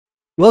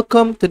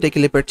Welcome to the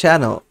Clipper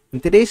channel. In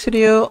today's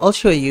video, I'll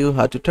show you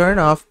how to turn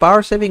off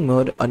power saving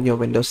mode on your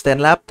Windows 10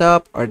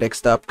 laptop or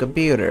desktop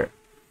computer.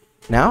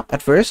 Now,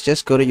 at first,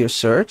 just go to your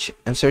search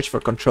and search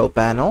for Control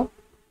Panel.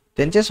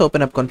 Then just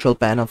open up Control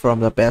Panel from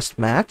the best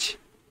match.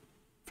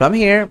 From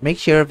here, make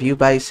sure View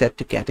by is set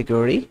to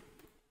Category.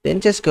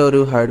 Then just go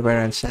to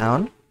Hardware and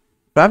Sound.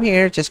 From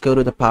here, just go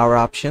to the Power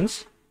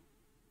Options.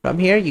 From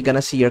here, you're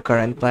gonna see your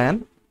current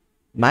plan.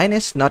 Mine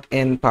is not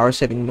in power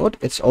saving mode,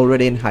 it's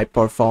already in high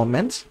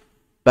performance.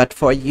 But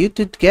for you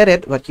to get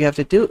it, what you have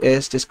to do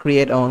is just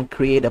create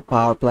a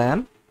power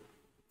plan.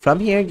 From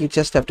here, you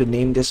just have to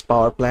name this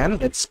power plan.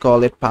 Let's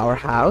call it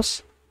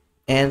Powerhouse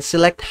and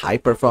select high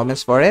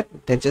performance for it.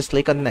 Then just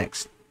click on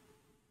next.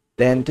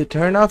 Then to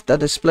turn off the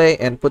display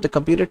and put the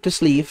computer to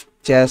sleep,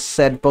 just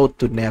set both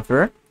to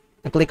never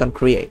and click on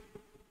create.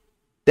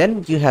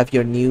 Then you have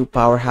your new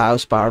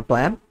Powerhouse power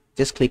plan.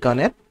 Just click on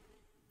it.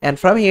 And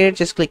from here,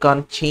 just click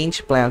on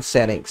change plan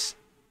settings.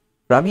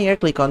 From here,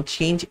 click on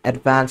change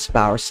advanced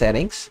power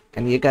settings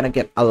and you're gonna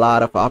get a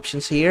lot of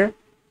options here.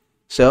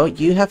 So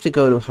you have to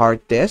go to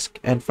hard disk,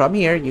 and from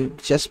here you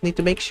just need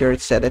to make sure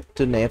it's set it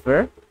to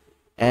never,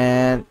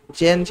 and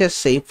then just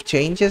save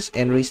changes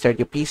and restart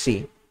your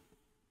PC.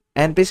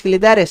 And basically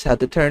that is how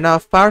to turn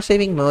off power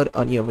saving mode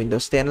on your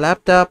Windows 10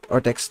 laptop or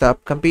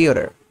desktop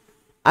computer.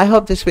 I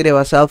hope this video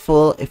was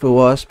helpful. If it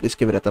was, please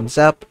give it a thumbs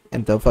up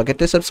and don't forget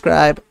to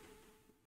subscribe.